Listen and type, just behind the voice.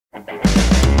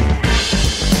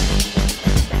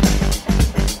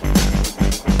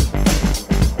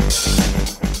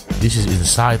This is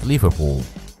inside Liverpool.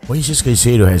 Moisés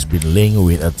Caicedo has been linked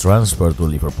with a transfer to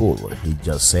Liverpool. He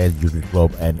just sent Jürgen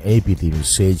Klopp an APT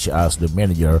message as the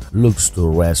manager looks to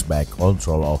wrest back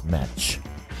control of match.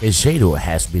 Caicedo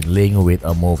has been linked with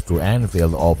a move to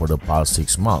Anfield over the past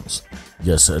 6 months.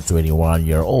 Just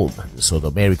 21-year-old, the South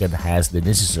American has the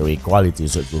necessary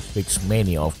qualities to fix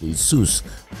many of the issues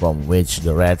from which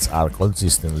the Reds are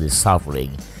consistently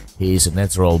suffering. He is a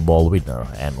natural ball winner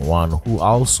and one who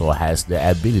also has the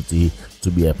ability to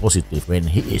be a positive when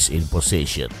he is in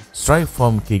possession. Straight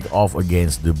from kick-off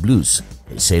against the Blues,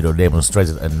 Caicedo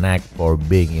demonstrated a knack for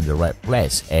being in the right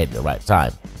place at the right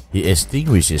time. He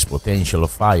extinguishes potential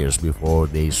fires before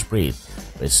they spread,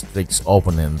 restricts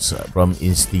opponents from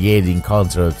instigating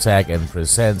counter-attack, and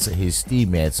presents his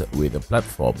teammates with a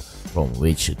platform from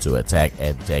which to attack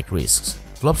and take risks.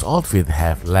 Klopp's outfit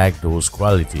have lacked those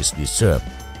qualities this term.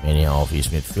 Many of his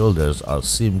midfielders are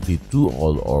simply too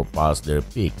old or past their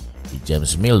peak, with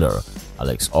James Milner,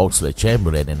 Alex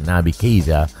Oxlade-Chamberlain and Naby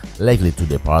Keita likely to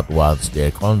depart once their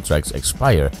contracts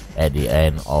expire at the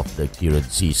end of the current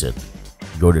season.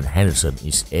 Jordan Henderson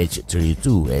is aged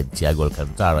 32 and Thiago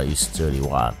Alcantara is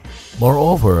 31.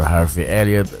 Moreover, Harvey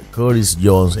Elliott, Curtis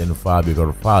Jones and Fabio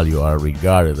Carvalho are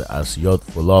regarded as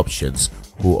youthful options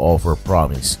who offer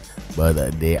promise, but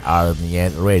they aren't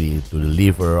yet ready to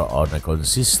deliver on a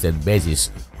consistent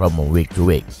basis from week to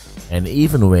week. And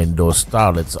even when those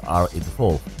starlets are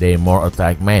involved, they're more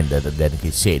attack-minded than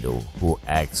Caicedo, who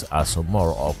acts as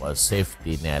more of a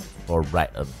safety net for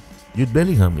Brighton. Jude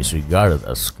Bellingham is regarded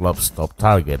as Klopp's top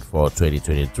target for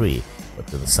 2023, but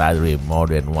considering more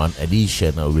than one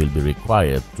addition will be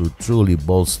required to truly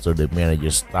bolster the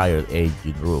manager's tired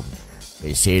aging room,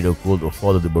 Caicedo could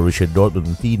follow the Borussia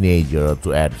Dortmund teenager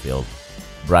to Anfield.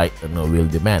 Brighton will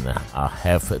demand a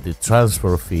hefty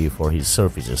transfer fee for his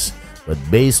services, but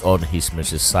based on his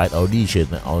Merseyside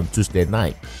audition on Tuesday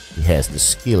night, he has the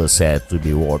skill set to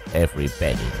be worth every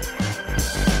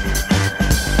penny.